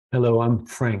Hello, I'm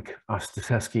Frank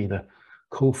Ostaseski, the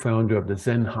co-founder of the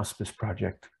Zen Hospice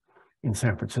Project in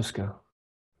San Francisco.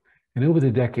 And over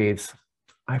the decades,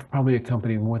 I've probably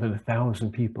accompanied more than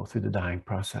 1,000 people through the dying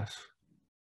process.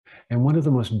 And one of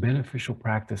the most beneficial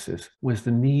practices was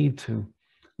the need to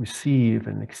receive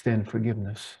and extend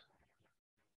forgiveness.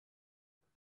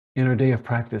 In our day of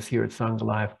practice here at Sangha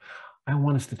Live, I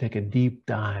want us to take a deep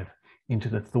dive into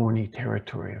the thorny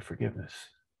territory of forgiveness.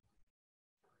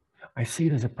 I see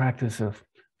it as a practice of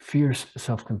fierce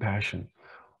self-compassion,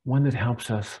 one that helps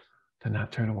us to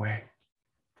not turn away.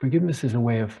 Forgiveness is a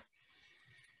way of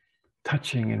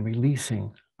touching and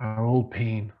releasing our old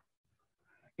pain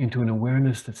into an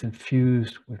awareness that's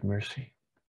infused with mercy.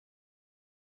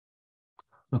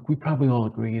 Look, we probably all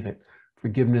agree that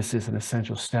forgiveness is an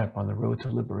essential step on the road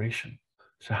to liberation.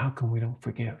 So how come we don't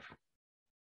forgive?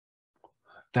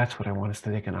 That's what I want us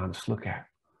to take an honest look at.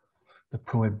 The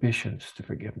prohibitions to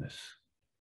forgiveness,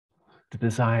 the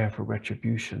desire for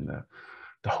retribution,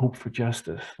 the hope for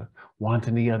justice, the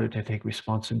wanting the other to take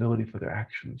responsibility for their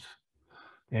actions,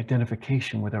 the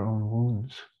identification with our own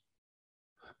wounds,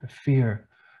 the fear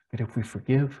that if we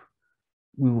forgive,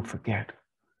 we will forget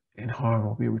and harm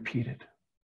will be repeated.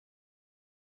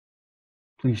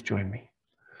 Please join me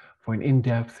for an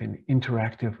in-depth and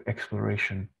interactive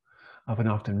exploration of an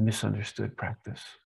often misunderstood practice.